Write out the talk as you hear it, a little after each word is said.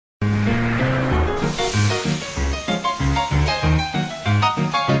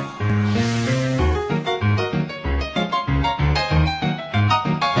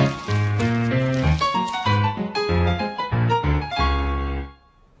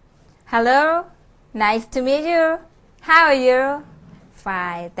Hello nice to meet you how are you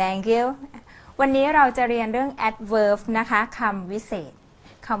fine thank you วันนี้เราจะเรียนเรื่อง adverb นะคะคำวิเศษ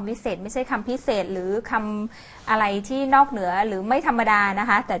คำวิเศษไม่ใช่คำพิเศษหรือคำอะไรที่นอกเหนือหรือไม่ธรรมดานะ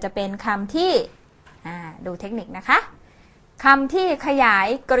คะแต่จะเป็นคำที่ดูเทคนิคนะคะคำที่ขยาย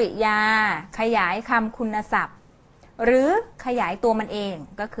กริยาขยายคำคุณศัพท์หรือขยายตัวมันเอง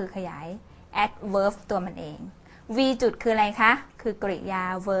ก็คือขยาย adverb ตัวมันเอง v จุดคืออะไรคะคือกริยา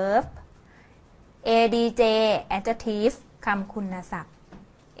verb adj adjective คำคุณศัพท์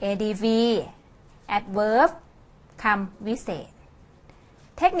adv adverb คำวิเศษ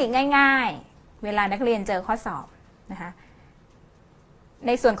เทคนิคง่ายๆเวลานักเรียนเจอข้อสอบนะคะใ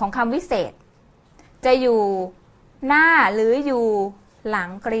นส่วนของคำวิเศษจะอยู่หน้าหรืออยู่หลัง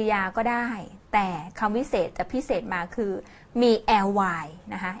กริยาก็ได้แต่คำวิเศษจะพิเศษมาคือมี ly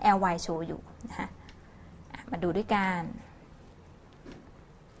นะคะ ly โชว์อยู่นะคะมาดูด้วยกัน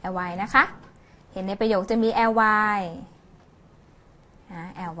ly นะคะเห็นในประโยคจะมี ly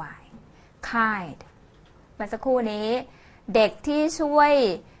ly kind เมื่อสักครู่นี้เด็กที่ช่วย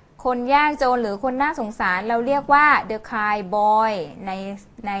คนยากจนหรือคนน่าสงสารเราเรียกว่า the kind boy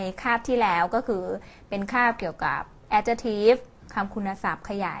ในคาบที่แล้วก็คือเป็นคาบเกี่ยวกับ adjective คำคุณศัพท์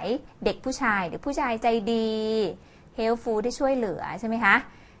ขยายเด็กผู้ชายหรือผู้ชายใจดี helpful ที่ช่วยเหลือใช่ไหมคะ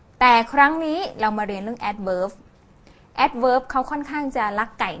แต่ครั้งนี้เรามาเรียนเรื่อง adverb adverb เขาค่อนข้างจะลัก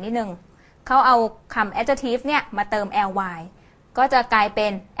ไก่นิดนึงเขาเอาคำ adjective เนี่ยมาเติม ly ก็จะกลายเป็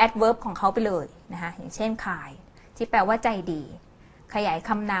น adverb ของเขาไปเลยนะคะอย่างเช่น kind ที่แปลว่าใจดีขยายค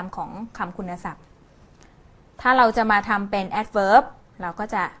ำนามของคำคุณศัพท์ถ้าเราจะมาทำเป็น adverb เราก็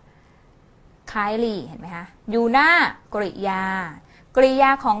จะ kindly เห็นไหมคะอยู่หน้ากริยากริยา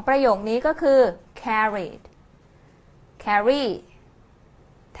ของประโยคนี้ก็คือ carried carry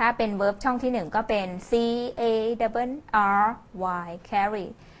ถ้าเป็น verb ช่องที่1ก็เป็น c a r r y carry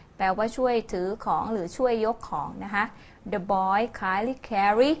แปลว่าช่วยถือของหรือช่วยยกของนะคะ the boy kindly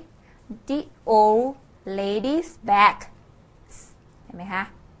carry the old lady's bag เห็นไหมคะ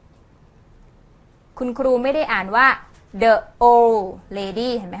คุณครูไม่ได้อ่านว่า the old lady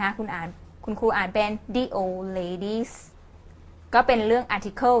เห็นไหมคะคุณครูอ่านเป็น the old ladies ก็เป็นเรื่อง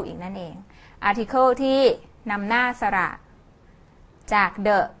article อีกนั่นเอง article ที่นำหน้าสระจาก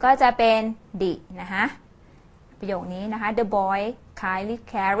the ก็จะเป็น the นะคะประโยคนี้นะคะ the boy kindly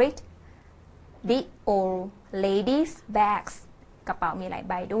carried the old lady's bags กระเป๋ามีหลาย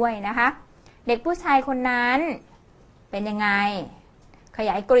ใบด้วยนะคะเด็กผู้ชายคนนั้นเป็นยังไงข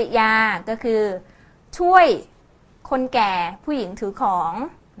ยายกริยาก็คือช่วยคนแก่ผู้หญิงถือของ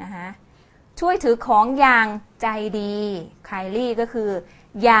นะคะช่วยถือของอย่างใจดีไคลี่ก็คือ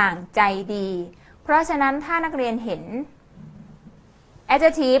อย่างใจดีเพราะฉะนั้นถ้านักเรียนเห็น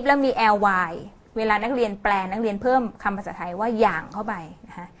adjective แล้วมี ly เวลานักเรียนแปลนักเรียนเพิ่มคำภาษาไทยว่าอย่างเข้าไปน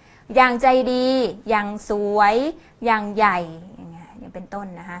ะคะอย่างใจดีอย่างสวยอย่างใหญ่อย่างเป็นต้น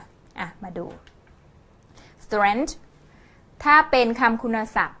นะคะมาดู strength ถ้าเป็นคำคุณ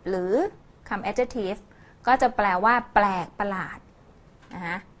ศัพท์หรือคำ adjective ก็จะแปลว่าแปลกประหลาดนะค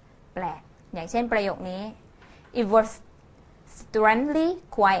ะแปลกอย่างเช่นประโยคนี้ It was strangely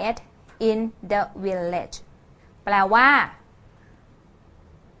quiet in the village แปลว่า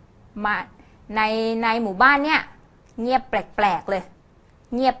ในหมู่บ้านเนี่ยเงียบแปลกๆเลย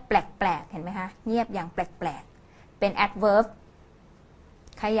เงียบแปลกๆเห็นไหมคะเงียบอย่างแปลกๆเป็น adverb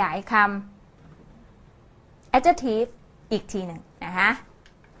ขยายคำ adjective อีกทีหนึ่งนะคะ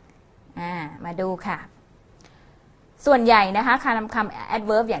มาดูค่ะส่วนใหญ่นะคะคำ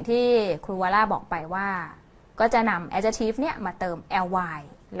adverb อย่างที่ครูวาร่าบอกไปว่าก็จะนำ adjective เนี่ยมาเติม ly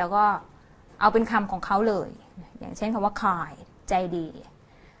แล้วก็เอาเป็นคำของเขาเลยอย่างเช่นคำว่า kind ใจดี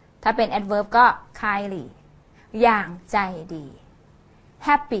ถ้าเป็น adverb ก็ kindly อย่างใจดี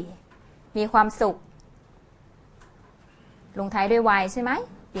happy มีความสุขลงท้ายด้วย y ใช่ไหม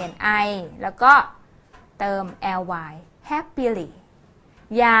เปลี่ยน i แล้วก็เติม ly happily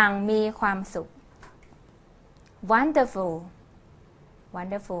อย่างมีความสุข wonderful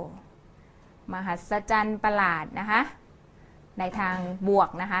wonderful มหัศจรรย์ประหลาดนะคะในทางบวก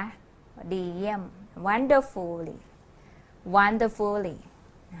นะคะดีเยี่ยม wonderfully wonderfully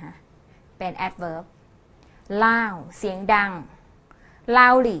นะคะเป็น adverb loud เสียงดัง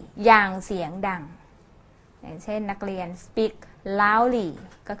loudly อย่างเสียงดังอย่างเช่นนักเรียน speak loudly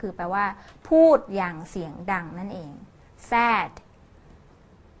ก็คือแปลว่าพูดอย่างเสียงดังนั่นเอง sad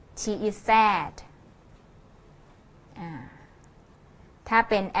she is sad ถ้า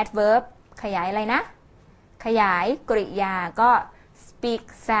เป็น adverb ขยายอะไรนะขยายกริยาก็ speak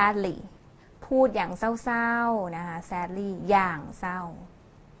sadly พูดอย่างเศร้าๆนะคะ sadly อย่างเศร้า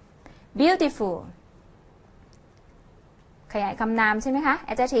beautiful ขยายคำนามใช่ไหมคะ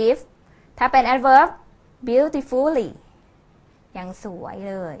adjective ถ้าเป็น adverb beautifully ยังสวย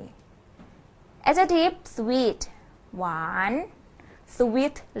เลย adjective sweet หวาน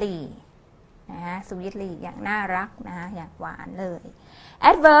sweetly นะฮะ sweetly อย่างน่ารักนะอย่างหวานเลย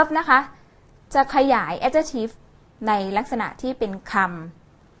adverb นะคะจะขยาย adjective ในลักษณะที่เป็นค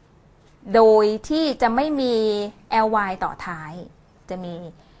ำโดยที่จะไม่มี ly ต่อท้ายจะมี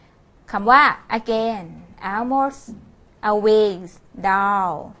คำว่า again almost always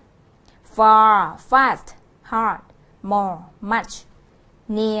down far fast hard more much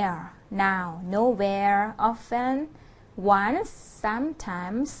near now nowhere often once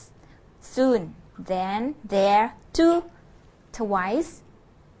sometimes soon then there too twice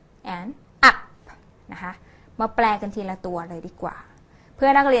and up นะคะมาแปลกันทีละตัวเลยดีกว่าเพื่อ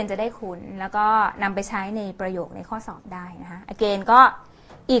นักเรียนจะได้คุ้นแล้วก็นำไปใช้ในประโยคในข้อสอบได้นะคะ again ก็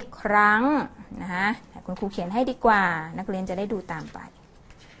อีกครั้งนะคะคุณครูเขียนให้ดีกว่านักเรียนจะได้ดูตามไป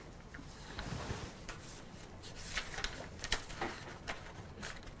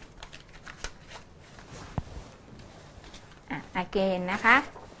again นะคะ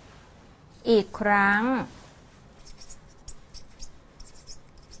อีกครั้ง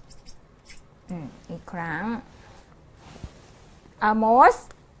อีกครั้ง almost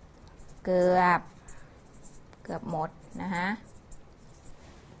เกือบหมดนะคะ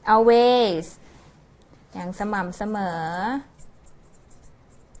always อย่างสม่ำเสมอ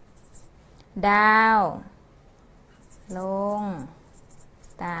down ลง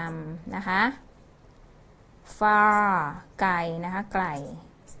ต่ำนะคะ far ไกลนะคะไกล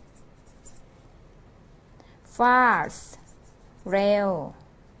fast เร็ว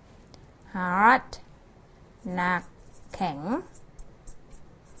hard หนักแข็ง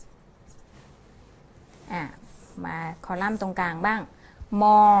มาคอลัมน์ตรงกลางบ้าง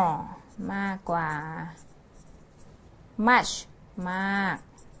more มากกว่า much มาก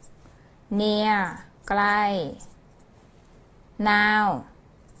near ใกล้ now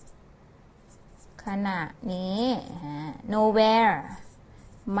ขณะนี้ nowhere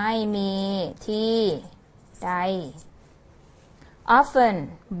ไม่มีที่ใด often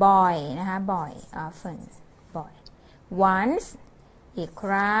บ่อยนะคะบ่อย often บ่อย once อีกค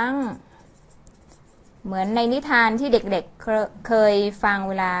รั้งเหมือนในนิทานที่เด็กๆเคยฟัง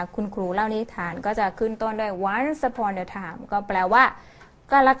เวลาคุณครูเล่านิทานก็จะขึ้นต้นด้วย once upon a time ก็แปลว่า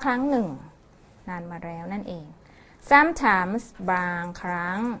กาลครั้งหนึ่งนานมาแล้วนั่นเอง sometimes บางค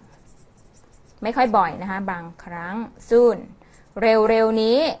รั้งไม่ค่อยบ่อยนะคะบางครั้ง soon เร็วๆ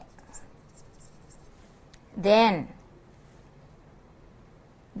นี้ then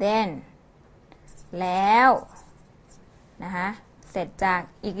แล้วนะคะเสร็จจาก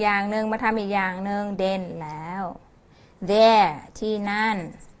อีกอย่างหนึ่งมาทำอีกอย่างหนึ่ง then แล้ว there ที่นั่น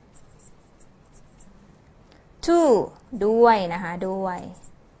to ด้วยนะคะด้วย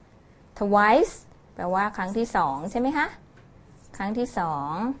twice แปลว่าครั้งที่สองใช่ไหมคะครั้งที่สอ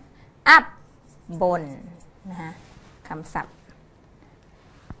ง up บนนะคะคำศัพท์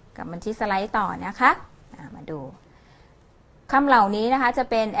กลับมาที่สไลด์ต่อนะคะมาดูคำเหล่านี้นะคะจะ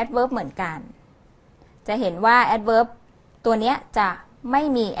เป็น adverb เหมือนกันจะเห็นว่า adverb ตัวนี้จะไม่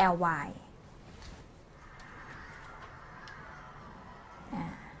มี ly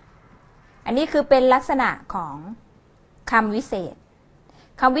อันนี้คือเป็นลักษณะของคำวิเศษ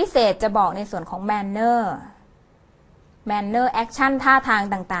คำวิเศษจะบอกในส่วนของ manner action ท่าทาง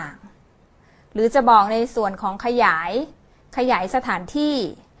ต่างๆหรือจะบอกในส่วนของขยายสถานที่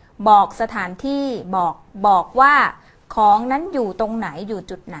บอกสถานที่บอกว่าของนั้นอยู่ตรงไหนอยู่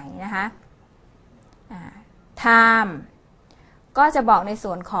จุดไหนนะคะ time ก็จะบอกใน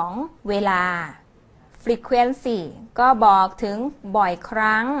ส่วนของเวลา frequency ก็บอกถึงบ่อยค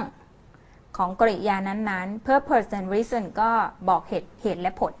รั้งของกริยานั้นๆ purpose and reason ก็บอกเหตุแล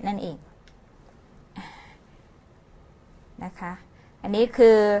ะผลนั่นเองนะคะอันนี้คื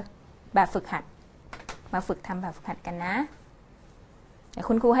อแบบฝึกหัดมาฝึกทำแบบฝึกหัดกันนะเดี๋ยว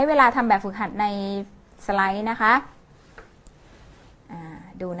คุณครูให้เวลาทำแบบฝึกหัดในสไลด์นะคะ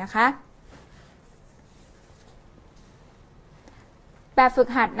ดูนะคะแบบฝึก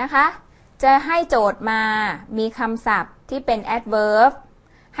หัดนะคะจะให้โจทย์มามีคำศัพท์ที่เป็น adverb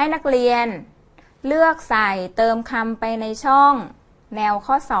ให้นักเรียนเลือกใส่เติมคำไปในช่องแนว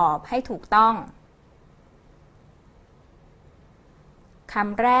ข้อสอบให้ถูกต้องค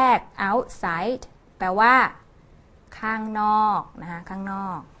ำแรก outside แปลว่าข้างนอกนะคะข้างนอ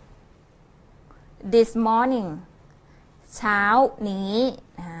ก this morning เช้านี้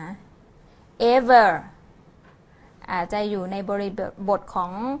นะคะ ever อาจจะอยู่ในบริบทขอ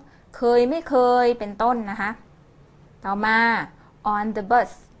งเคยไม่เคยเป็นต้นนะคะต่อมา on the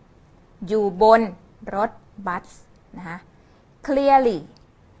bus อยู่บนรถบัสนะคะ clearly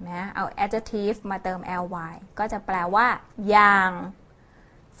นะเอา adjective มาเติม ly ก็จะแปลว่าอย่าง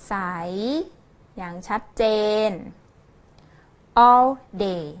ใสอย่างชัดเจน all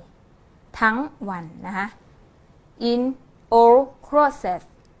day ทั้งวันนะคะ in old clothes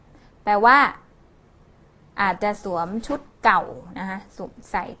แปลว่าอาจจะสวมชุดเก่านะคะ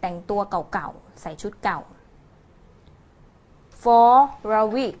ใส่แต่งตัวเก่าๆใส่ชุดเก่า for a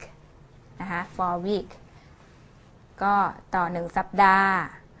week นะคะ for a week ก็ต่อ1สัปดาห์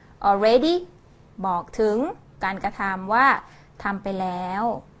already บอกถึงการกระทำว่าทำไปแล้ว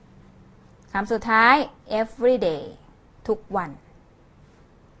คำสุดท้าย every day ทุกวัน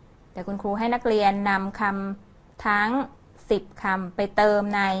แต่คุณครูให้นักเรียนนำคำทั้ง10คำไปเติม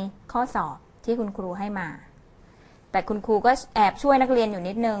ในข้อสอบที่คุณครูให้มาแต่คุณครูก็แอบช่วยนักเรียนอยู่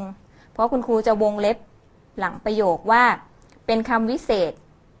นิดนึงเพราะคุณครูจะวงเล็บหลังประโยคว่าเป็นคำวิเศษ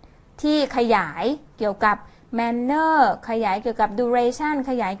ที่ขยายเกี่ยวกับ manner ขยายเกี่ยวกับ duration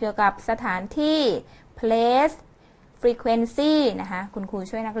ขยายเกี่ยวกับสถานที่ place frequency นะคะคุณครู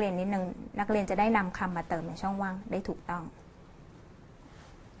ช่วยนักเรียนนิดนึงนักเรียนจะได้นำคำมาเติมในช่องว่างได้ถูกต้อง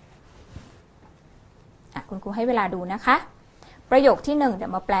คุณครูให้เวลาดูนะคะประโยคที่1เดี๋ย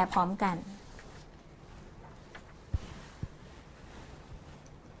วมาแปลพร้อมกัน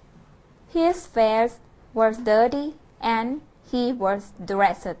His face was dirty and he was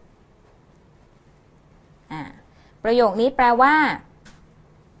dressed ประโยคนี้แปลว่า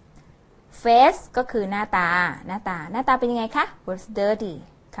face ก็คือหน้าตาเป็นยังไงคะ was dirty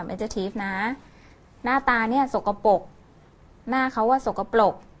คำ adjective นะหน้าตาเนี่ยสกปรกหน้าเขาว่าสกปร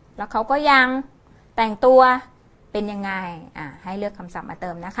กแล้วเขาก็ยังแต่งตัวเป็นยังไงให้เลือกคำศัพท์มาเติ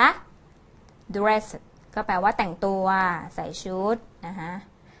มนะคะ dress ก็แปลว่าแต่งตัวใส่ชุดนะคะ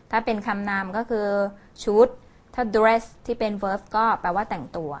ถ้าเป็นคำนามก็คือชุดถ้า dress ที่เป็น verb ก็แปลว่าแต่ง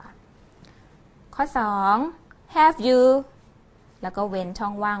ตัวข้อ2 have you แล้วก็เว้นช่อ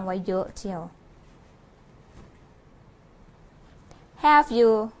งว่างไว้เยอะเชียว have you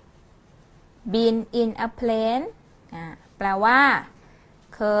been in a plane แปลว่า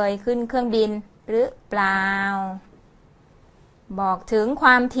เคยขึ้นเครื่องบินหรือเปล่าบอกถึงคว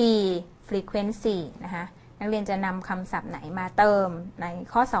ามถี่ frequency นะคะนักเรียนจะนำคำศัพท์ไหนมาเติมใน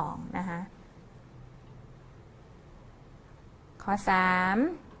ข้อ2นะคะข้อ3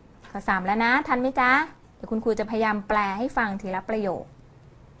แล้วนะทันไหมจ๊ะเดี๋ยวคุณครูจะพยายามแปลให้ฟังทีละประโยค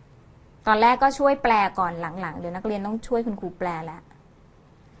ตอนแรกก็ช่วยแปลก่อนหลังๆเดี๋ยวนักเรียนต้องช่วยคุณครูแปลแล้ว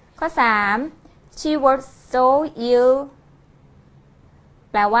ข้อ3 she was so ill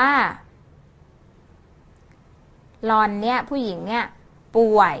แปลว่าหลอนเนี่ยผู้หญิงเนี่ย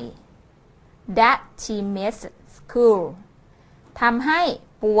ป่วย that she missed school ทำให้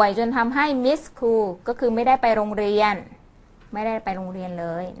ป่วยจนทำให้ miss school ก็คือไม่ได้ไปโรงเรียนเล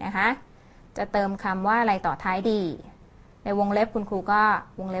ยนะคะจะเติมคำว่าอะไรต่อท้ายดีในวงเล็บคุณครูก็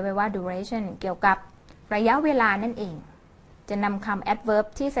วงเล็บไว้ว่า duration เกี่ยวกับระยะเวลานั่นเองจะนำคำ adverb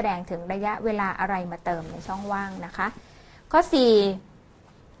ที่แสดงถึงระยะเวลาอะไรมาเติมในช่องว่างนะคะข้อ4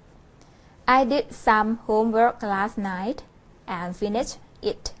 I did some homework last night and finished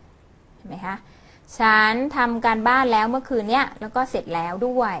it เห็นไหมคะฉันทำการบ้านแล้วเมื่อคืนเนี้ยแล้วก็เสร็จแล้ว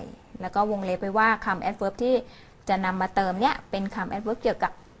ด้วยแล้วก็วงเล็บไปว่าคำ adverb ที่จะนำมาเติมเนี้ยเป็นคำ adverb เกี่ยวกั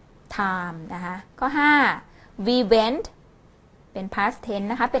บ time นะคะข้อ5 we went เป็น past tense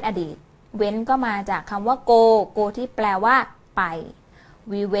นะคะเป็นอดีต went ก็มาจากคำว่า go ที่แปลว่าไป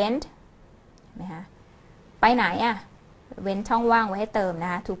we went นะคะไปไหนอะเว้นช่องว่างไว้ให้เติมน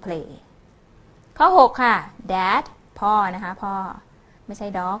ะคะ to playข้อ6ค่ะ dad พ่อนะคะพ่อไม่ใช่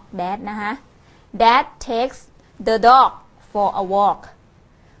dog dad นะคะ dad takes the dog for a walk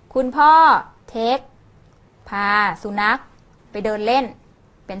คุณพ่อ take พาสุนัขไปเดินเล่น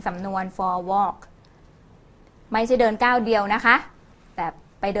เป็นสำนวน for a walk ไม่ใช่เดินก้าวเดียวนะคะแต่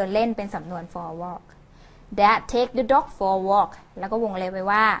ไปเดินเล่นเป็นสำนวน for a walk dad take the dog for a walk แล้วก็วงเล็บไว้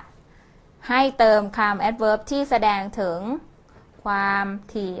ว่าให้เติมคำ adverb ที่แสดงถึงความ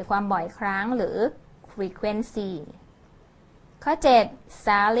ถี่ความบ่อยครั้งหรือ frequency ข้อ7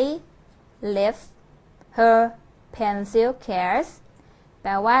 Sally left her pencil case แป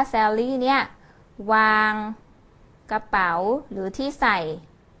ลว่า Sally เนี่ยวางกระเป๋าหรือที่ใส่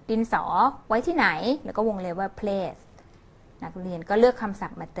ดินสอไว้ที่ไหนแล้วก็วงเล็บว่า place นักเรียนก็เลือกคำศั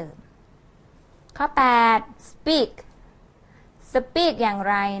พท์มาเติมข้อ8 speak อย่าง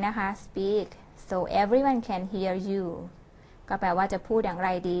ไรนะคะ speak so everyone can hear you ก็แปลว่าจะพูดอย่างไร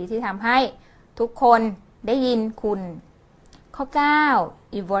ดีที่ทำให้ทุกคนได้ยินคุณข้อ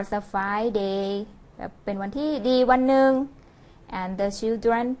9 it was a fine day เป็นวันที่ดีวันหนึ่ง and the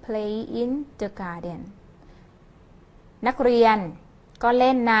children play in the garden นักเรียนก็เ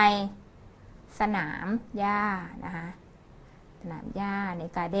ล่นในสนามหญ้านะคะ สนามหญ้าใน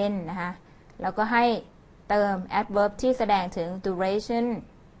garden นะคะแล้วก็ให้เติม adverb ที่แสดงถึง duration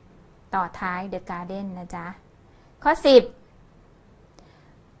ต่อท้าย the garden นะจ๊ะข้อ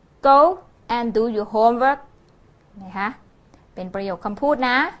 10 go and do your homework นะคะเป็นประโยคคำพูด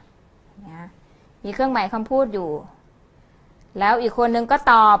นะมีเครื่องหมายคำพูดอยู่แล้วอีกคนนึงก็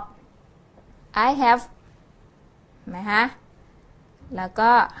ตอบ I have นะคะแล้วก็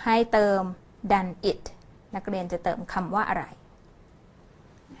ให้เติม done it นักเรียนจะเติมคำว่าอะไร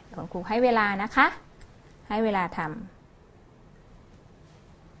คุณครูให้เวลานะคะให้เวลาทำ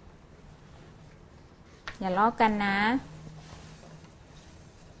อย่าลอกกันนะ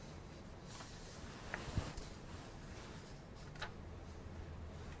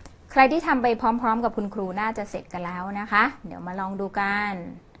ใครที่ทำไปพร้อมๆกับคุณครูน่าจะเสร็จกันแล้วนะคะเดี๋ยวมาลองดูกัน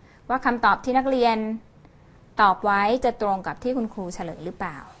ว่าคำตอบที่นักเรียนตอบไว้จะตรงกับที่คุณครูเฉลยหรือเป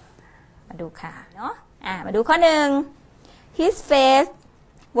ล่ามาดูค่ะเนาะมาดูข้อ 1 His face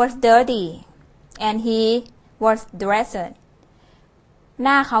was dirty and he was dressed ห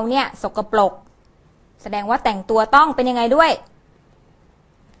น้าเขาเนี่ยสกปรกแสดงว่าแต่งตัวต้องเป็นยังไงด้วย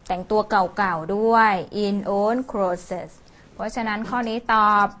แต่งตัวเก่าๆด้วย in old clothes เพราะฉะนั้นข้อนี้ต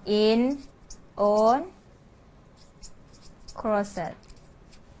อบ in old clothes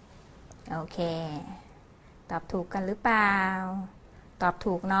โอเคตอบถูกกันหรือเปล่าตอบ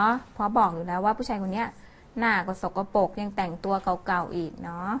ถูกเนาะเพราะบอกอยู่แล้วว่าผู้ชายคนนี้หน้าก็สกปรกยังแต่งตัวเก่าๆอีกเ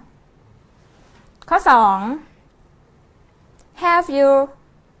นาะข้อ 2 Have you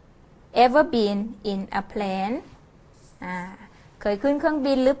ever been in a plane เคยขึ้นเครื่อง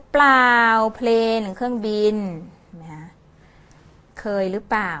บินหรือเปล่า plane หรือเครื่องบินนะเคยหรือ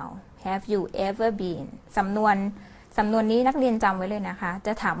เปล่า Have you ever been สำนวนนี้นักเรียนจำไว้เลยนะคะจ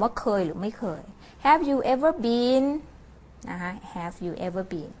ะถามว่าเคยหรือไม่เคย Have you ever been นะคะ Have you ever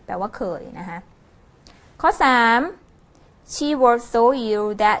been แปลว่าเคยนะคะข้อ 3 She was so ill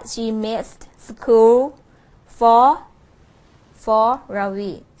that she missed school for a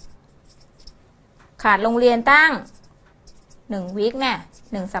week ขาดโรงเรียนตั้ง1 week เนี่ย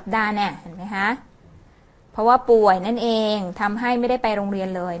1 สัปดาห์เนี่ยเห็นไหมคะเพราะว่าป่วยนั่นเองทำให้ไม่ได้ไปโรงเรียน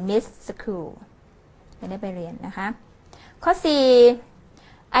เลย miss school ไม่ได้ไปเรียนนะคะข้อ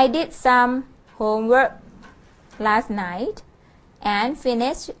 4 I did some homework last night and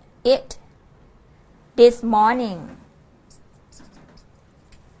finished it this morning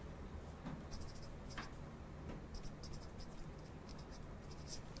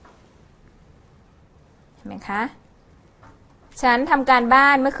เห็นไหมคะฉันทำการบ้า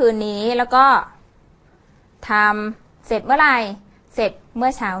นเมื่อคืนนี้แล้วก็ทำเสร็จเมื่อไหร่เสร็จเมื่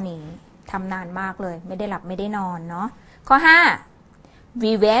อเช้านี้ทำนานมากเลยไม่ได้หลับไม่ได้นอนเนาะข้อ 5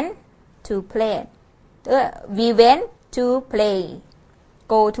 we went to play we went to play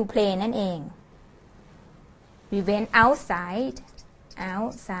go to play นั่นเอง we went outside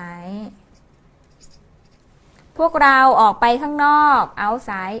พวกเราออกไปข้างนอก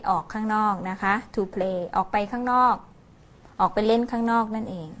outside ออกข้างนอกนะคะ to play ออกไปข้างนอกออกไปเล่นข้างนอกนั่น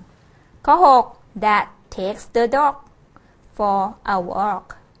เองข้อ 6 that takes the dog for a walk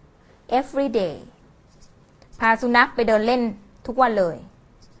every day พาสุนัขไปเดินเล่นทุกวันเลย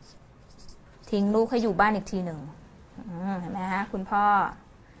ทิ้งลูกให้อยู่บ้านอีกทีหนึ่งเห็นไหมคะคุณ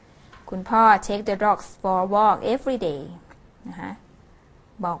พ่อ take the dogs for a walk every day นะคะ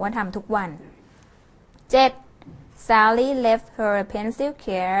บอกว่าทำทุกวัน 7. Sally left her pencil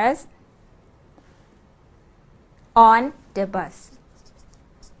case on the bus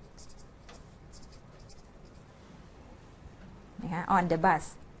นะคะ on the bus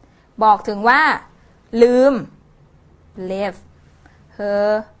บอกถึงว่าลืม left her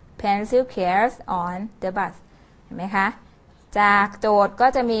pencil case on the bus เห็นไหมคะจากโจทย์ก็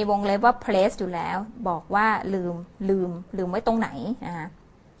จะมีวงเล็บว่า place อยู่แล้วบอกว่าลืมไว้ตรงไหนนะคะ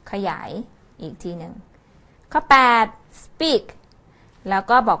ขยายอีกทีหนึ่งข้อ 8 speak แล้ว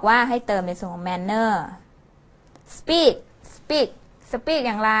ก็บอกว่าให้เติมในส่วนของ manner speak อ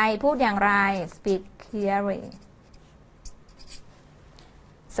ย่างไรพูดอย่างไร speak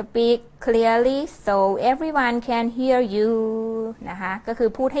clearly so everyone can hear you นะคะก็คือ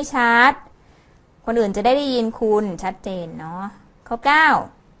พูดให้ชัดคนอื่นจะได้ยินคุณชัดเจนเนาะข้อ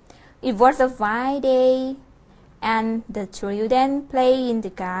 9 It was a fine day and the children play in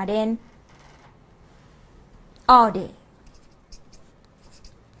the garden all day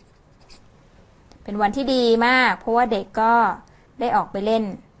เป็นวันที่ดีมากเพราะว่าเด็กก็ได้ออกไปเล่น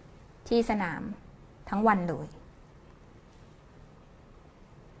ที่สนามทั้งวันเลย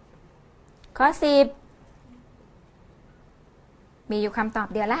ข้อ 10มีอยู่คำตอบ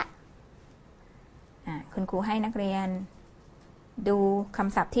เดียวละคุณครูให้นักเรียนดูค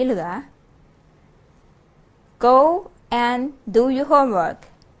ำศัพท์ที่เหลือ go and do your homework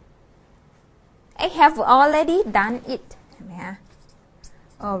I have already done it เห็นไหมคะ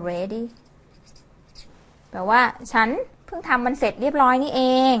already แปลว่าฉันเพิ่งทำมันเสร็จเรียบร้อยนี่เอ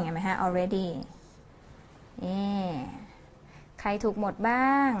งเห็นไหมคะ already ใครถูกหมดบ้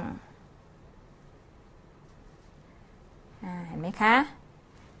างเห็นไหมคะ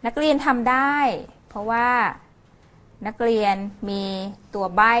นักเรียนทำได้เพราะว่านักเรียนมีตัว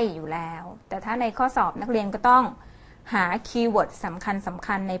ใบ้อยู่แล้วแต่ถ้าในข้อสอบนักเรียนก็ต้องหาคีย์เวิร์ดสำ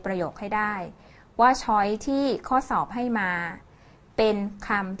คัญในประโยคให้ได้ว่าช้อยที่ข้อสอบให้มาเป็นค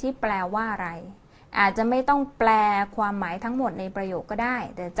ำที่แปลว่าอะไรอาจจะไม่ต้องแปลความหมายทั้งหมดในประโยคก็ได้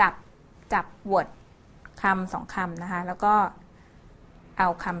แต่จับวอร์ดคำ2 คำนะคะแล้วก็เอา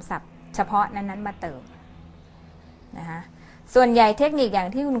คำศัพท์เฉพาะนั้นๆมาเติมนะคะส่วนใหญ่เทคนิคอย่าง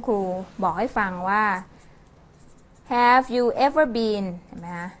ที่คุณครูบอกให้ฟังว่า have you ever been เห็นไหม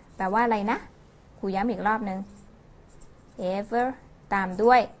คะแปลว่าอะไรนะครูย้ำอีกรอบนึง ever ตาม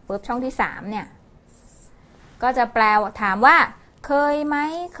ด้วย verb ช่องที่3เนี่ยก็จะแปลถามว่าเคยไหม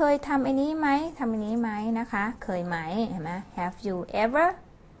เคยทำอันนี้ไหมทำอันนี้ไหมนะคะเคยไหมเห็นไหม have you ever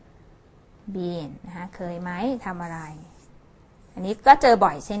been นะคะเคยไหมทำอะไรอันนี้ก็เจอบ่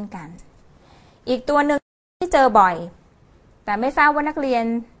อยเช่นกันอีกตัวหนึ่งที่เจอบ่อยแต่ไม่ทราบว่านักเรียน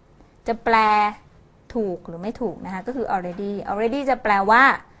จะแปลถูกหรือไม่ถูกนะคะก็คือ already จะแปลว่า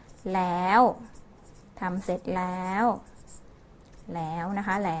แล้วทำเสร็จแล้วนะค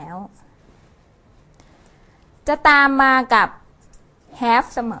ะแล้วจะตามมากับ have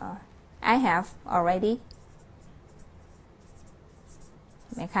เสมอ I have already เ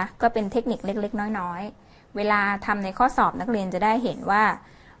ห็นไหมคะก็เป็นเทคนิคเล็กๆน้อยๆเวลาทำในข้อสอบนักเรียนจะได้เห็นว่า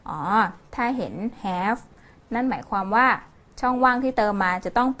ถ้าเห็น have นั่นหมายความว่าช่องว่างที่เติมมาจ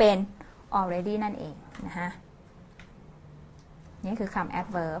ะต้องเป็น already นั่นเองนะคะนี่คือคำ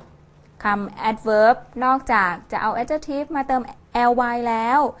adverb คำ adverb นอกจากจะเอา adjective มาเติม ly แล้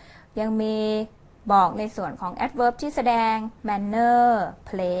วยังมีบอกในส่วนของ adverb ที่แสดง manner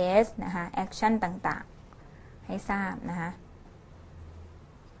place นะคะ action ต่างๆให้ทราบนะคะ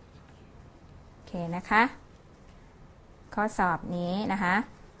โอเคนะคะข้อสอบนี้นะคะ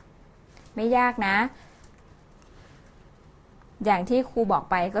ไม่ยากนะอย่างที่ครูบอก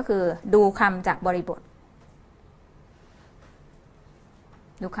ไปก็คือดูคำจากบริบท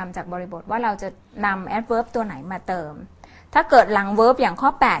ว่าเราจะนำ adverb ตัวไหนมาเติมถ้าเกิดหลัง verb อย่างข้อ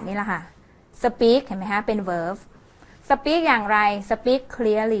8นี่แหละค่ะ speak เห็นไหมคะเป็น verb speak อย่างไร speak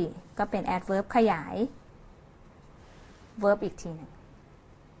clearly ก็เป็น adverb ขยาย verb อีกทีนึง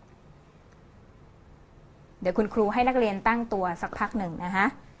เดี๋ยวคุณครูให้นักเรียนตั้งตัวสักพักหนึ่งนะคะ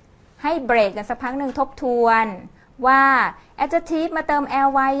ให้เบรกกันสักพักหนึ่งทบทวนว่า adjective มาเติม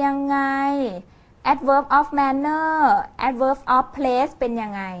ly ยังไง adverb of manner adverb of place เป็นยั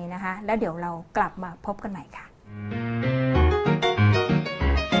งไงนะคะแล้วเดี๋ยวเรากลับมาพบกันใหม่ค่ะ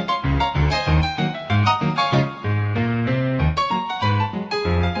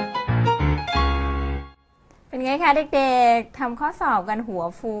เป็นไงคะเด็กๆทำข้อสอบกันหัว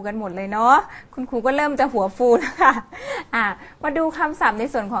ฟูกันหมดเลยเนาะคุณครูก็เริ่มจะหัวฟูแล้วค่ะมาดูคำศัพท์ใน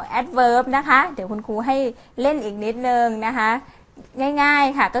ส่วนของ adverb นะคะเดี๋ยวคุณครูให้เล่นอีกนิดนึงนะคะง่าย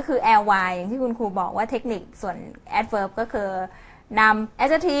ๆค่ะก็คือ ly อย่างที่คุณครูบอกว่าเทคนิคส่วน adverb ก็คือนำ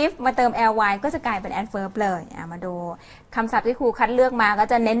adjective มาเติม ly ก็จะกลายเป็น adverb เลยมาดูคำศัพท์ที่ครูคัดเลือกมาก็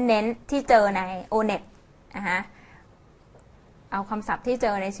จะเน้นที่เจอใน O-NET นะคะเอาคำศัพท์ที่เจ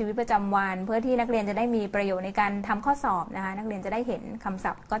อในชีวิตประจำวันเพื่อที่นักเรียนจะได้มีประโยชน์ในการทำข้อสอบนะคะนักเรียนจะได้เห็นคำ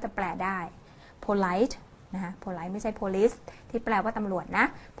ศัพท์ก็จะแปลได้ polite นะคะ polite ไม่ใช่ police ที่แปลว่าตำรวจนะ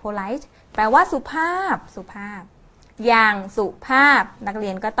polite แปลว่าสุภาพอย่างสุภาพนักเรี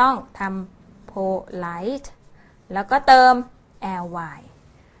ยนก็ต้องทำ polite แล้วก็เติม ly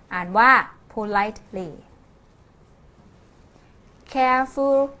อ่านว่า politely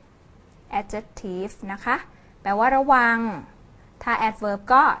careful adjective นะคะแปลว่าระวังถ้า adverb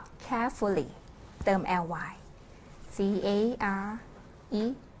ก็ carefully เติม ly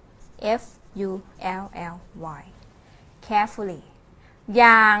carefully carefully อ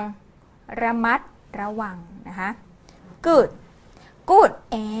ย่างระมัดระวังนะคะ good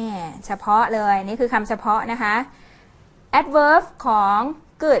เฉพาะเลยนี่คือคำเฉพาะนะคะ adverb ของ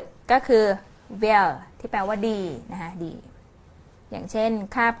good ก็คือ well ที่แปลว่าดีนะคะดีอย่างเช่น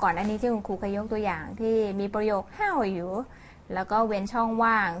คาบก่อนอันนี้ที่คุณครูเคยยกตัวอย่างที่มีประโยค how are you แล้วก็เว้นช่อง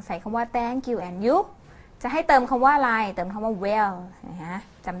ว่างใส่คำว่า thank you and you จะให้เติมคำว่าอะไรเติมคำว่า well นะคะ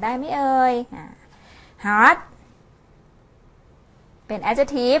จำได้ไหมเอ่ยhard เป็น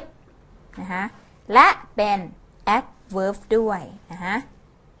adjective นะคะและเป็น adverb ด้วยนะคะ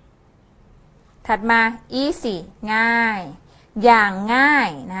ถัดมา easy ง่ายอย่างง่าย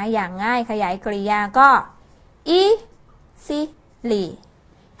นะอย่างง่ายขยายกริยาก็ easily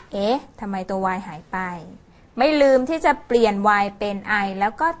เอ๊ะทำไมตัว y หายไปไม่ลืมที่จะเปลี่ยน y เป็น i แล้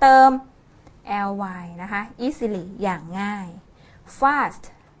วก็เติม ly นะคะ easily อย่างง่าย fast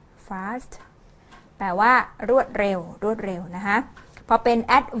แปลว่ารวดเร็วนะคะพอเป็น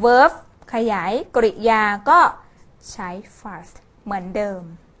adverb ขยายกริยาก็ใช้ fast เหมือนเดิม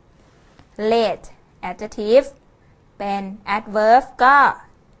late adjective เป็น adverb ก็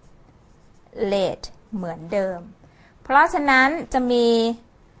late เหมือนเดิมเพราะฉะนั้นจะมี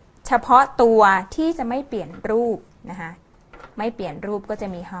เฉพาะตัวที่จะไม่เปลี่ยนรูปนะคะไม่เปลี่ยนรูปก็จะ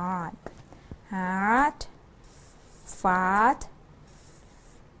มี hard fast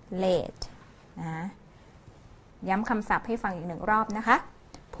late นะย้ำคำศัพท์ให้ฟังอีกหนึ่งรอบนะคะ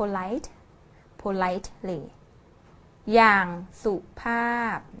politely อย่างสุภา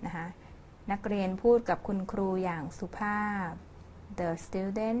พนะคะนักเรียนพูดกับคุณครูอย่างสุภาพ the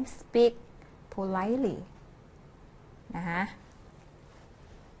students speak politely นะคะ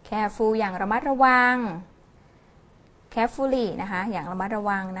careful อย่างระมัดระวัง carefully นะคะอย่างระมัดระ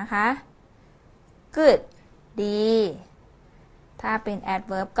วังนะคะ good ดีถ้าเป็น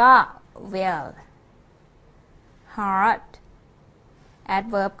adverb ก็ well hard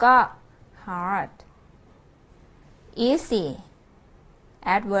adverb ก็ hard easy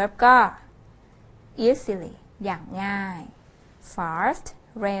adverb ก็ easily อย่างง่าย fast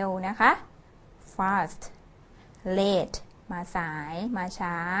เร็วนะคะ fast late มาสายมา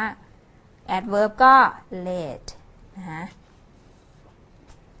ช้า adverb ก็ late นะคะ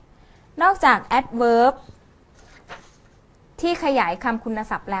นอกจาก adverb ที่ขยายคำคุณ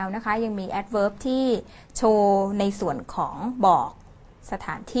ศัพท์แล้วนะคะยังมี adverb ที่โชว์ในส่วนของบอกสถ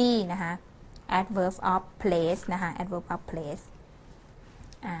านที่นะคะ adverb of place นะคะ adverb of place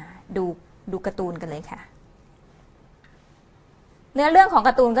ดูการ์ตูนกันเลยค่ะเนื้อเรื่องของก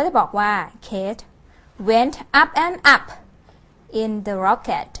าร์ตูนก็จะบอกว่า Kate went up and up in the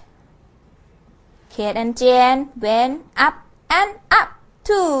rocket Kate and Jane went up and up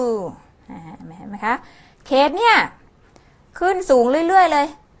too เห็นไหมคะ Kate เนี่ยขึ้นสูงเรื่อยๆเลย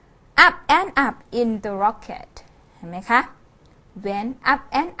up and up in the rocket เห็นไหมคะ went up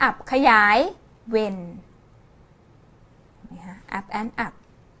and up ขยาย went up and up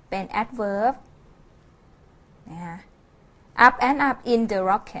เป็น adverb นะคะ up and up in the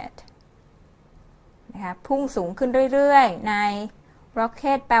rocket นะคะพุ่งสูงขึ้นเรื่อยๆใน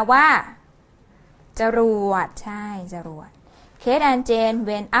rocket แปลว่าจรวดใช่จรวด Kate and Jane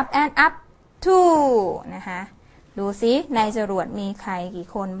went up and up too นะคะดูซิในจรวดมีใครกี่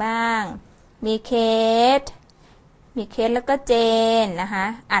คนบ้างมีเคทแล้วก็เจนนะคะ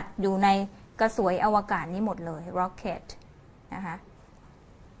อัดอยู่ในกระสวยอวกาศนี้หมดเลย rocket นะคะ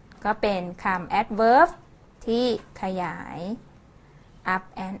ก็เป็นคำ adverb ที่ขยาย up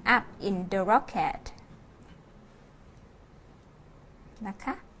and up in the rocket นะค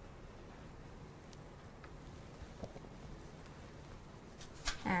ะ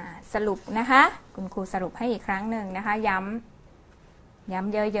สรุปนะคะคุณครูสรุปให้อีกครั้งหนึ่งนะคะย้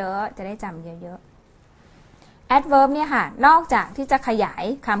ำเยอะๆจะได้จำเยอะๆ adverb เนี่ยค่ะนอกจากที่จะขยาย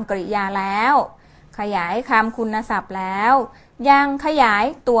คำกริยาแล้วขยายคำคุณศัพท์แล้วยังขยาย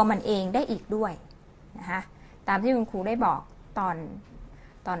ตัวมันเองได้อีกด้วยนะคะตามที่คุณครูได้บอก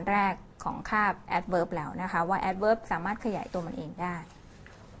ตอนแรกของคาบ adverb แล้วนะคะว่า adverb สามารถขยายตัวมันเองได้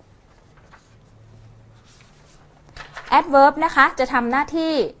adverb นะคะจะทำหน้า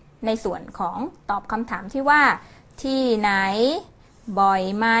ที่ในส่วนของตอบคำถามที่ว่าที่ไหนบ่อย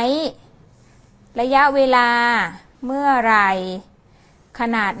ไหมระยะเวลาเมื่อไรข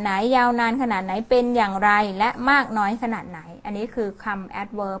นาดไหนยาวนานขนาดไหนเป็นอย่างไรและมากน้อยขนาดไหนอันนี้คือคำ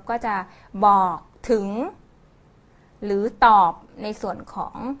adverb ก็จะบอกถึงหรือตอบในส่วนขอ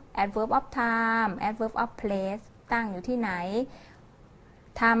ง adverb of time adverb of place ตั้งอยู่ที่ไหน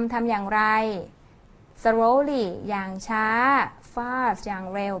ทำอย่างไร slowly อย่างช้า fast อย่าง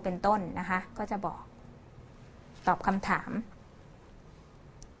เร็วเป็นต้นนะคะก็จะบอกตอบคำถาม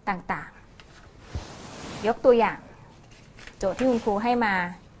ต่างๆยกตัวอย่างโจทย์ที่คุณครูให้มา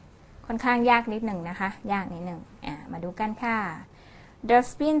ค่อนข้างยากนิดหนึ่งนะคะยากนิดหนึ่งมาดูกันค่ะ The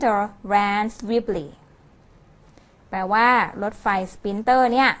sprinter ran swiftly แปลว่ารถไฟสปรินเตอร์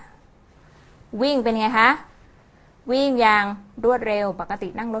เนี่ยวิ่งเป็นไงคะวิ่งอย่างรวดเร็วปกติ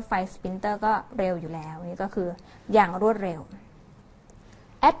นั่งรถไฟสปรินเตอร์ก็เร็วอยู่แล้วนี่ก็คืออย่างรวดเร็ว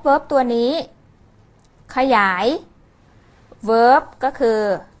adverb ตัวนี้ขยาย verb ก็คือ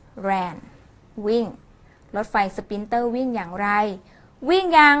ran วิ่งรถไฟสปรินเตอร์วิ่งอย่างไรวิ่ง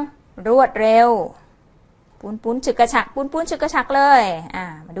อย่างรวดเร็วปุ้นฉึกกระฉักปุ้นฉึกกระฉักเลย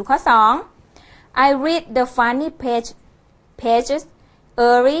มาดูข้อ 2 I read the funny pages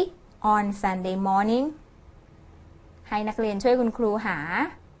early on Sunday morning ให้นักเรียนช่วยคุณครูหา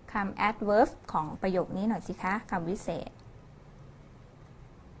คำ adverb ของประโยคนี้หน่อยสิคะคำวิเศษ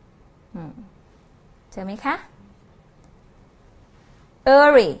เจอไหมคะ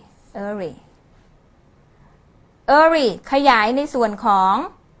earlyขยายในส่วนของ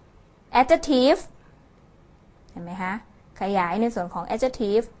adjective เห็นไหมคะขยายในส่วนของ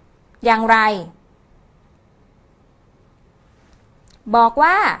adjective อย่างไรบอก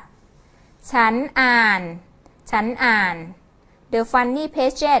ว่าฉันอ่าน The funny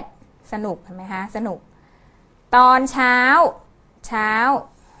pages สนุกเห็นไหมคะสนุกตอนเช้า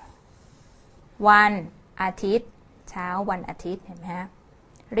วันอาทิตย์เช้าวันอาทิตย์เห็นไหมคะ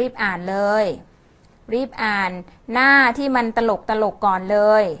รีบอ่านเลยรีบอ่านหน้าที่มันตลกก่อนเล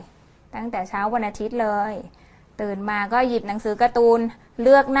ยตั้งแต่เช้าวันอาทิตย์เลยตื่นมาก็หยิบหนังสือการ์ตูนเ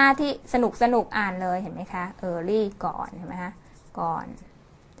ลือกหน้าที่สนุกอ่านเลยเห็นไหมคะearly ก่อนเห็นไหมคะก่อน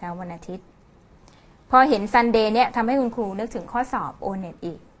เช้าวันอาทิตย์พอเห็น Sunday เนี่ยทำให้คุณครูนึกถึงข้อสอบ O-NET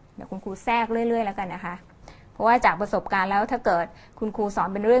อีกเดี๋ยวคุณครูแทรกเรื่อยๆแล้วกันนะคะเพราะว่าจากประสบการณ์แล้วถ้าเกิดคุณครูสอน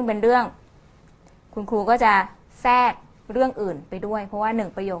เป็นเรื่องคุณครูก็จะแทรกเรื่องอื่นไปด้วยเพราะว่า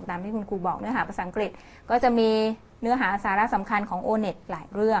1ประโยคตามที่คุณครูบอกเนื้อหาภาษาอังกฤษก็จะมีเนื้อหาสาระสำคัญของ O-NET หลาย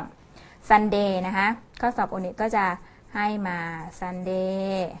เรื่อง Sunday นะคะข้อสอบ O-NET ก็จะให้มา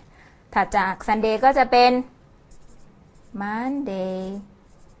Sunday ถัดจาก Sunday ก็จะเป็น Monday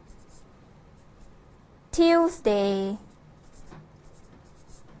Tuesday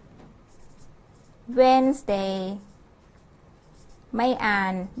Wednesday ไม่อ่า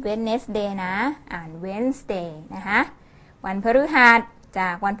น Wednesday นะอ่าน Wednesday นะคะวันพฤหัสจา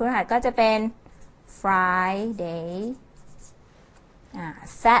กวันพฤหัสก็จะเป็น Friday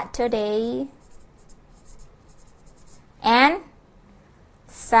Saturday and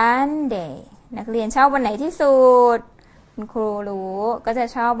Sunday นักเรียนชอบวันไหนที่สุดคุณครูรู้ก็จะ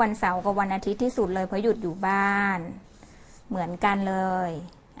ชอบวันเสาร์กับวันอาทิตย์ที่สุดเลยเพราะหยุดอยู่บ้านเหมือนกันเลย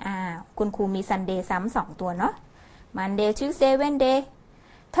คุณครูมี Sunday ซ้ำ2ตัวเนาะ Monday Tuesday Wednesday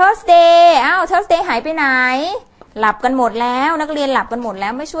Thursday Thursday หายไปไหนหลับกันหมดแล้วนักเรียนหลับกันหมดแล้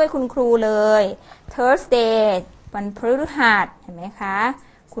วไม่ช่วยคุณครูเลย Thursday วันพฤหัสเห็นไหมคะ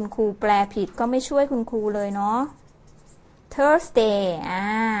คุณครูแปลผิดก็ไม่ช่วยคุณครูเลยเนาะ Thursday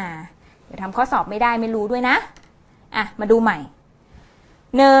เดี๋ยวทำข้อสอบไม่ได้ไม่รู้ด้วยนะมาดูใหม่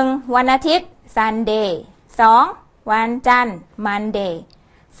1วันอาทิตย์ Sunday 2วันจันทร์ Monday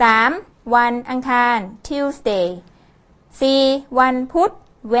 3วันอังคาร Tuesday 4วันพุธ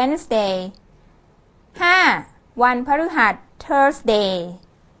Wednesday 5วันพฤหัส Thursday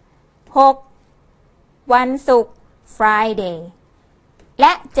 6วันศุกร์ Friday แล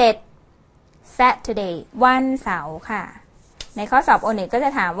ะ7 Saturday วันเสาร์ค่ะในข้อสอบ O-NET ก็จะ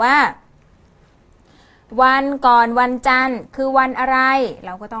ถามว่าวันก่อนวันจันทร์คือวันอะไรเร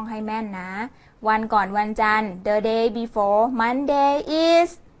าก็ต้องให้แม่นนะวันก่อนวันจันทร์ the day before Monday is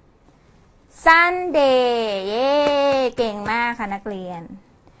Sunday เย้เก่งมากค่ะนักเรียน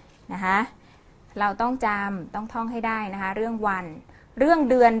นะคะเราต้องจำต้องท่องให้ได้นะคะเรื่องวันเรื่อง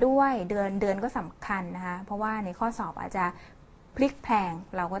เดือนด้วยเดือนก็สำคัญนะคะเพราะว่าในข้อสอบอาจจะพลิกแพลง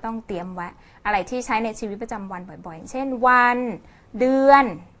เราก็ต้องเตรียมไว้อะไรที่ใช้ในชีวิตประจำวันบ่อยๆเช่นวันเดือน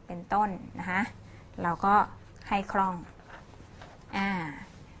เป็นต้นนะคะเราก็ให้คล่อง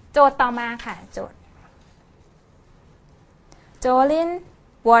โจทย์ต่อมาค่ะโจทย์ Jolene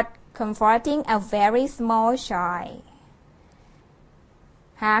was comforting a very small child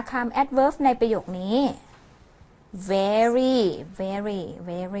หาคำ adverb ในประโยคนี้ very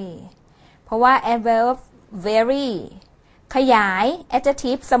เพราะว่า adverb very ขยาย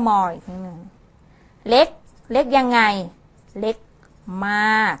adjective small อีกนึงเล็กยังไงเล็กม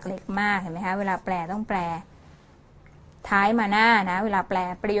ากเห็นไหมคะเวลาแปลต้องแปลท้ายมาหน้านะเวลาแปล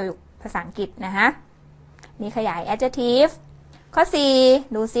ประโยคภาษาอังกฤษนะคะนี่ขยาย adjective ข้อ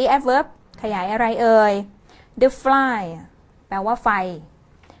4ดูซิ adverb ขยายอะไรเอ่ย the fly แปลว่าไฟ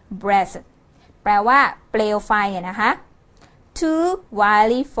blast แปลว่าเปลวไฟนะคะ too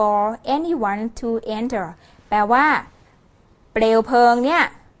wily for anyone to enter แปลว่าเปลวเพลิงเนี่ย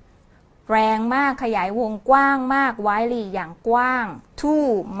แรงมากขยายวงกว้างมาก wily อย่างกว้าง too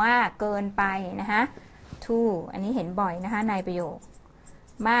มากเกินไปนะคะ too อันนี้เห็นบ่อยนะคะในประโยค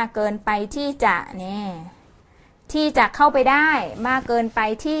มากเกินไปที่จะเนี่ยที่จะเข้าไปได้มากเกินไป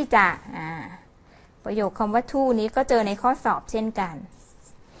ที่จะประโยคคำว่า too นี้ก็เจอในข้อสอบเช่นกัน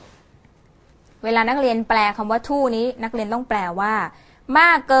เวลานักเรียนแปลคำว่า too นี้นักเรียนต้องแปลว่าม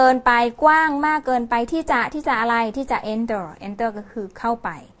ากเกินไปกว้างมากเกินไปที่จะอะไรที่จะ enter ก็คือเข้าไป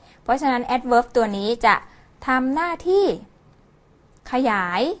เพราะฉะนั้น adverb ตัวนี้จะทำหน้าที่ขยา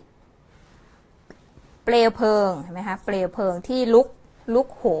ยเปลวเพลิงเห็นไหมคะเปลวเพลิงที่ลุก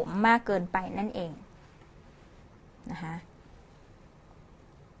โหมมากเกินไปนั่นเอง นะคะ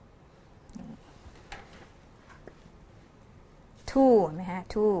to นะคะ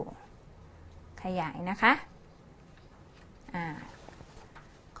to ขยายนะคะ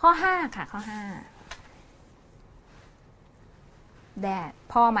ข้อ5ค่ะข้อ5 Dad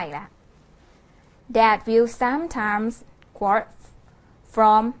พ่อใหม่ละ Dad will sometimes quote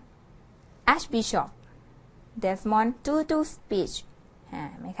from Archbishop Desmond Tutu's speech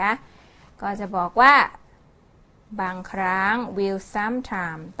ไหมคะก็จะบอกว่าบางครั้ง will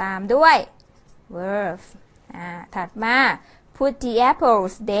sometimes ตามด้วย verb ถัดมา put the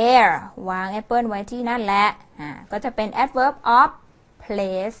apples there วางแอปเปิลไว้ที่นั่นแหละก็จะเป็น adverb of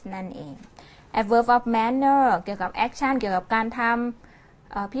place นั่นเอง adverb of manner เกี่ยวกับ action เกี่ยวกับการท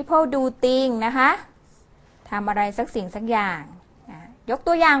ำpeople do thing นะคะทำอะไรสักสิ่งสักอย่างยก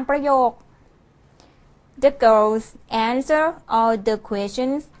ตัวอย่างประโยค The girls answer all the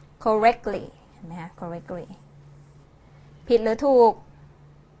questions correctly เห็นไหมคะ correctly ผิดหรือถูก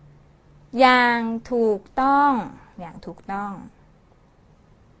อย่างถูกต้องอย่างถูกต้อง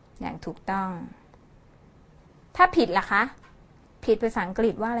อย่างถูกต้องถ้าผิดล่ะคะผิดภาษาอังกฤ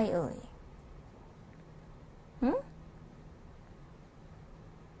ษว่าอะไรเอ่ย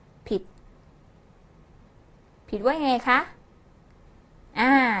ผิดว่ายังไงคะ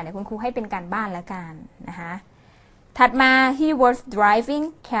เดี๋ยวคุณครูให้เป็นการบ้านแล้วกันนะคะถัดมา he was driving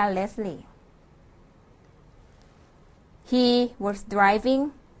carelessly he was driving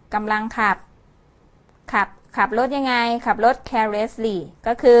กำลังขับรถยังไงขับรถ carelessly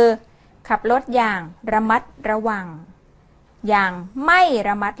ก็คือขับรถอย่างระมัดระวังอย่างไม่ร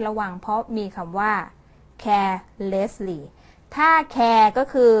ะมัดระวังเพราะมีคำว่า carelessly ถ้า care ก็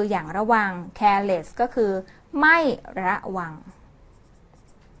คืออย่างระวัง careless ก็คือไม่ระวัง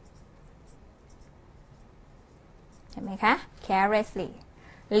ใช่ไหมคะ carelessly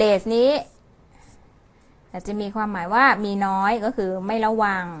less นี้อาจจะมีความหมายว่ามีน้อยก็คือไม่ระ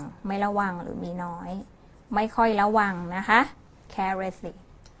วังหรือมีน้อยไม่ค่อยระวังนะคะ carelessly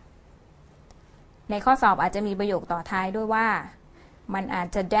ในข้อสอบอาจจะมีประโยคต่อท้ายด้วยว่ามันอาจ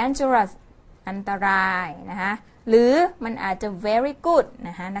จะ dangerous อันตรายนะคะหรือมันอาจจะ very good น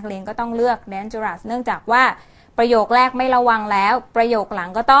ะคะนักเรียนก็ต้องเลือก dangerous เนื่องจากว่าประโยคแรกไม่ระวังแล้วประโยคหลัง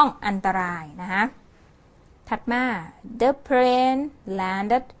ก็ต้องอันตรายนะคะถัดมา the plane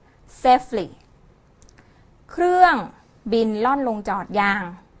landed safely เครื่องบินล่อนลงจอดอย่าง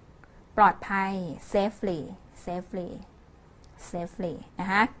ปลอดภัย safely นะ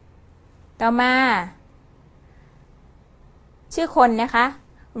คะต่อมาชื่อคนนะคะ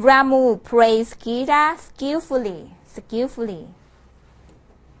Ramu plays guitar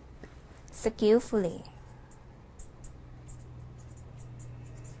skillfully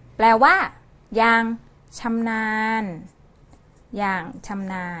แปลว่าอย่างชำนาญ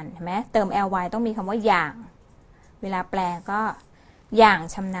เห็นไหมเติม ly ต้องมีคำว่าอย่างเวลาแปลก็อย่าง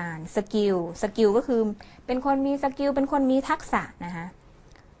ชำนาญสกิลก็คือเป็นคนมีสกิลเป็นคนมีทักษะนะคะ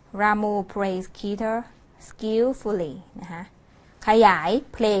Ramu plays guitar skillfully นะคะขยาย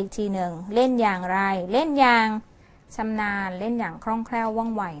play ทีหนึ่งเล่นอย่างไรเล่นอย่างชำนาญเล่นอย่างคล่องแคล่วว่อง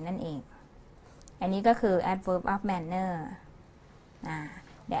ไวนั่นเองอันนี้ก็คือ adverb of manner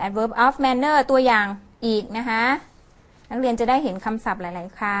เดี๋ยว adverb of manner ตัวอย่างอีกนะคะนักเรียนจะได้เห็นคำศัพท์หลาย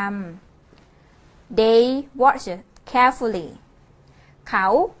ๆคำ They watch carefully เขา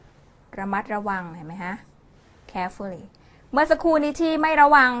ระมัดระวังเห็นไหมคะ carefully เมื่อสักครู่นี้ที่ไม่ระ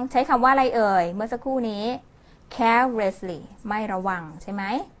วังใช้คำว่าอะไรเอ่ยเมื่อสักครู่นี้ carelessly ไม่ระวังใช่ไหม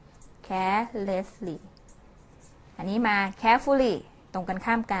carelessly อันนี้มา carefully ตรงกัน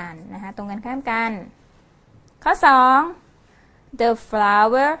ข้ามกันนะคะตรงกันข้ามกันข้อ2 The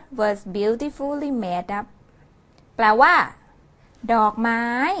flower was beautifully made up แปลว่าดอกไม้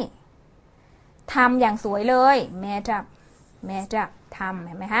ทำอย่างสวยเลย made up ทำเ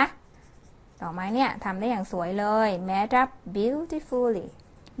ห็นไหมคะดอกไม้เนี่ยทำได้อย่างสวยเลย made up beautifully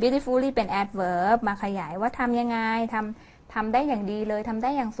เป็น adverb มาขยายว่าทำยังไงทำได้อย่างดีเลยทำได้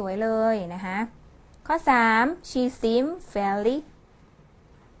อย่างสวยเลยนะคะข้อ3 she seemed fairly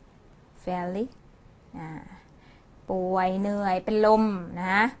ป่วยเหนื่อยเป็นลมน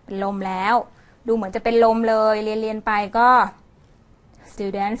ะเป็นลมแล้วดูเหมือนจะเป็นลมเลยเรียนไปก็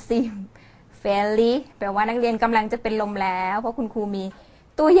student seem fairly แปลว่านักเรียนกำลังจะเป็นลมแล้วเพราะคุณครูมี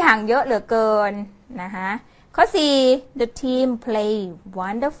ตัวอย่างเยอะเหลือเกินนะคะข้อ4 the team play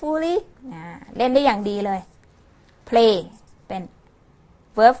wonderfully เล่นได้อย่างดีเลย play เป็น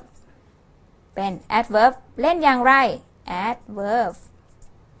verb เป็น adverb เล่นอย่างไร adverb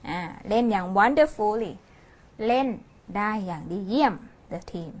เล่นอย่าง wonderfully เล่นได้อย่างดีเยี่ยม the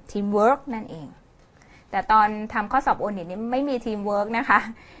teamwork นั่นเองแต่ตอนทำข้อสอบโอนิตนี้ไม่มี teamwork นะคะ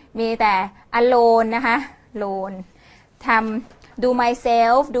มีแต่ alone นะคะ lone ทำdo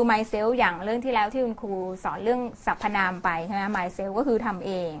myself อย่างเรื่องที่แล้วที่คุณครูสอนเรื่องสรรพนามไปใช่ไหม myself ก็คือทำเ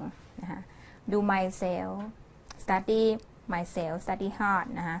องนะคะ do myself study myself study hard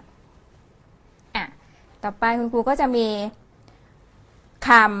นะคะอ่ะต่อไปคุณครูก็จะมีค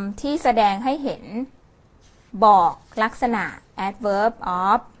ำที่แสดงให้เห็นบอกลักษณะ adverb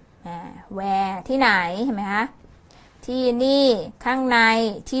of where ที่ไหนเห็นไหมคะที่นี่ข้างใน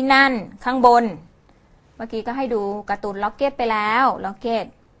ที่นั่นข้างบนเมื่อกี้ก็ให้ดูการ์ตูนล็อกเก็ตไปแล้วล็อกเก็ต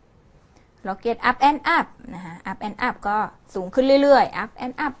up and up นะคะ up and up ก็สูงขึ้นเรื่อยๆ up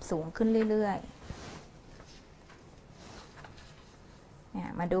and up สูงขึ้นเรื่อย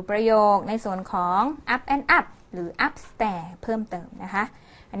ๆมาดูประโยคในส่วนของ up and up หรือ upstairs เพิ่มเติมนะคะ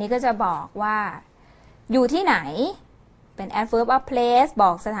อันนี้ก็จะบอกว่าอยู่ที่ไหนเป็น adverb of place บ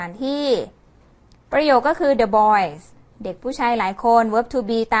อกสถานที่ประโยคก็คือ the boys เด็กผู้ชายหลายคน verb to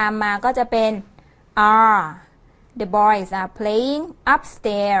be ตามมาก็จะเป็น are the boys are playing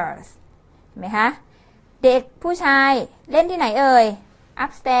upstairs เห็นไหมคะเด็กผู้ชายเล่นที่ไหนเอ่ย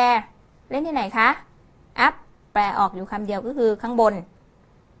upstairs เล่นที่ไหนคะ up แปลออกอยู่คำเดียวก็คือข้างบน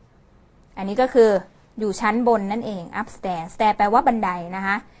อันนี้ก็คืออยู่ชั้นบนนั่นเอง upstairs stair แปลว่าบันไดนะค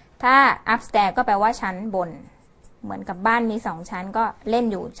ะถ้า upstairs ก็แปลว่าชั้นบนเหมือนกับบ้านมี2ชั้นก็เล่น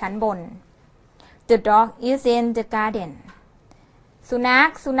อยู่ชั้นบน The dog is in the garden สุนั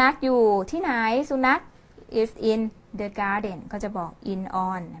ขอยู่ที่ไหนสุนัข is in the garden ก็จะบอก in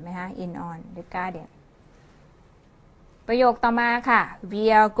on เห็นไหมคะ in on the garden ประโยคต่อมาค่ะ We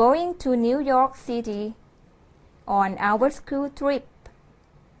are going to New York City on our school trip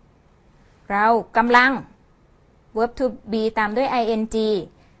เรากำลัง verb to be ตามด้วย ing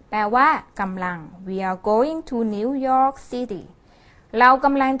แปลว่ากำลัง We are going to New York City เราก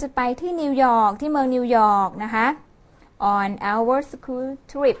ำลังจะไปที่นิวยอร์กที่เมืองนิวยอร์กนะคะ on our school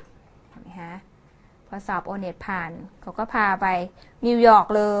trip เห็นไหมคะพอสอบโอเน็ตผ่านเขาก็พาไปนิวยอร์ก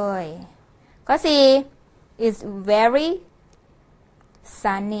เลยข้อ 4 is very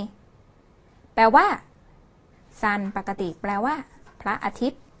sunny แปลว่า sun ปกติแปลว่าพระอาทิ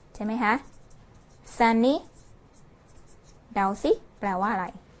ตย์ใช่ไหมคะ sunny เดาสิแปลว่าอะไร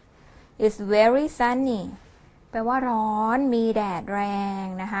It's very sunny แปลว่าร้อนมีแดดแรง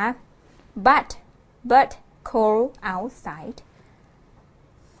นะคะ but cold outside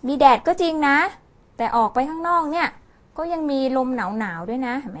มีแดดก็จริงนะแต่ออกไปข้างนอกเนี่ยก็ยังมีลมหนาวด้วยน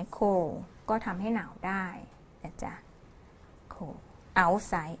ะเห็นไหม cold ก็ทำให้หนาวได้นะจ๊ะ cold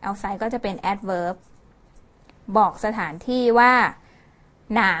outside ก็จะเป็น adverb บอกสถานที่ว่า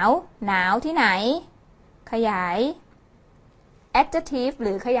หนาวที่ไหนขยาย adjective ห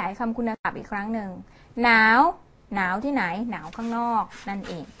รือขยายคำคุณศัพท์อีกครั้งหนึ่งหนาวที่ไหนหนาวข้างนอกนั่น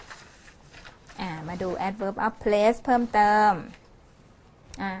เองมาดู adverb of place เพิ่มเติม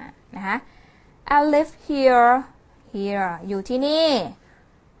นะคะ I live here อยู่ที่นี่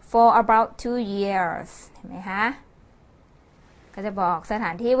for about 2 years เห็นไหมคะก็จะบอกสถ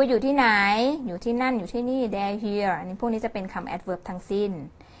านที่ว่าอยู่ที่ไหนอยู่ที่นั่นอยู่ที่นี่ there here อันนี้พวกนี้จะเป็นคำ adverb ทั้งสิ้น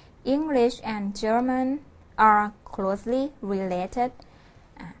English and German are closely related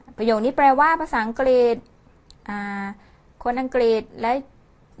ประโยคนี้แปลว่าภาษาอังกฤษคนอังกฤษและ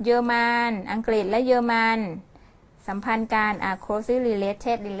เยอรมันอังกฤษและเยอรมันสัมพันธ์กันclosely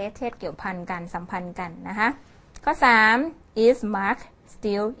related เกี่ยวพันกันสัมพันธ์กันนะคะข้อ 3 is Mark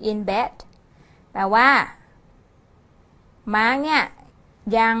still in bed แปลว่ามาร์กเนี่ย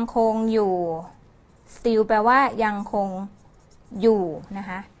ยังคงอยู่ still แปลว่ายังคงอยู่นะ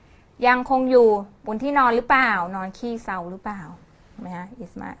คะยังคงอยู่บนที่นอนหรือเปล่านอนขี้เศร้าหรือเปล่าใช่ไหมคะ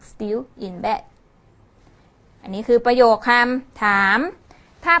is Mark still in bed อันนี้คือประโยคคำถาม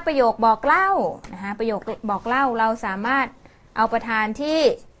ถ้าประโยคบอกเล่านะคะประโยคบอกเล่าเราสามารถเอาประธานที่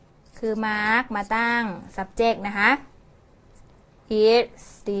คือ Mark มาตั้ง subject นะคะ is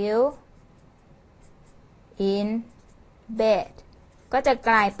still in bed ก็จะก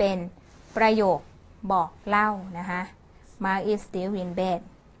ลายเป็นประโยคบอกเล่านะคะ Mark is still in bed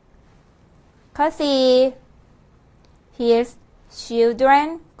ข้อ 4 His children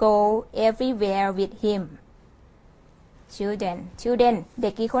go everywhere with him children เด็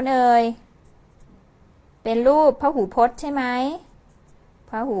กกี่คนเอ่ยเป็นรูปพหูพจน์ใช่ไหม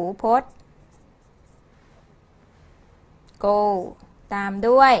พหูพจน์ go ตาม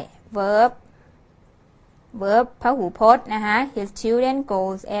ด้วย verb พหูพจน์นะคะ His children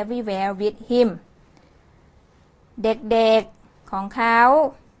goes everywhere with him เด็กๆของเขา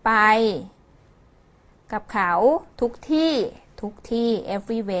ไปกับเขาทุกที่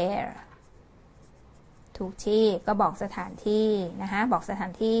everywhere ทุกที่ก็บอกสถานที่นะคะบอกสถา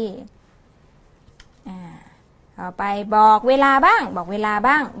นที่ต่อไปบอกเวลาบ้างบอกเวลา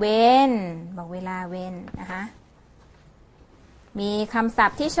บ้าง when บอกเวลา when นะคะ มีคำศั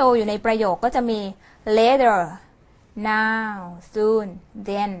พท์ที่โชว์อยู่ในประโยคก็จะมี later now soon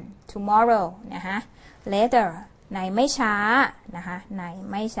then tomorrow นะคะ later ในไม่ช้านะคะใน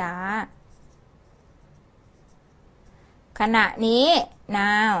ไม่ช้าขณะนี้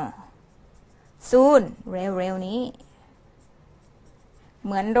now soon เร็วๆนี้เ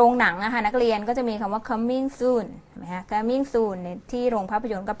หมือนโรงหนังนะคะนักเรียนก็จะมีคำว่า coming soon ใช่ไหมคะ coming soon ในที่โรงภาพ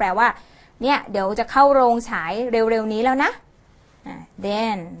ยนตร์ก็แปลว่าเนี่ยเดี๋ยวจะเข้าโรงฉายเร็วๆนี้แล้วนะ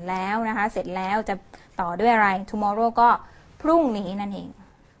then แล้วนะคะเสร็จแล้วจะต่อด้วยอะไร tomorrow ก็พรุ่งนี้นั่นเอง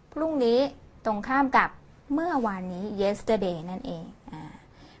พรุ่งนี้ตรงข้ามกับเมื่อวานนี้ yesterday นั่นเอง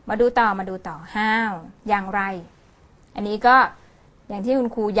มาดูต่อ how อย่างไรอันนี้ก็อย่างที่คุณ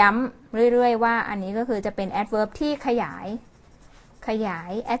ครูย้ำเรื่อยๆว่าอันนี้ก็คือจะเป็น adverb ที่ขยา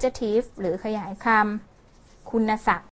ย adjective หรือขยายคำคุณศัพท์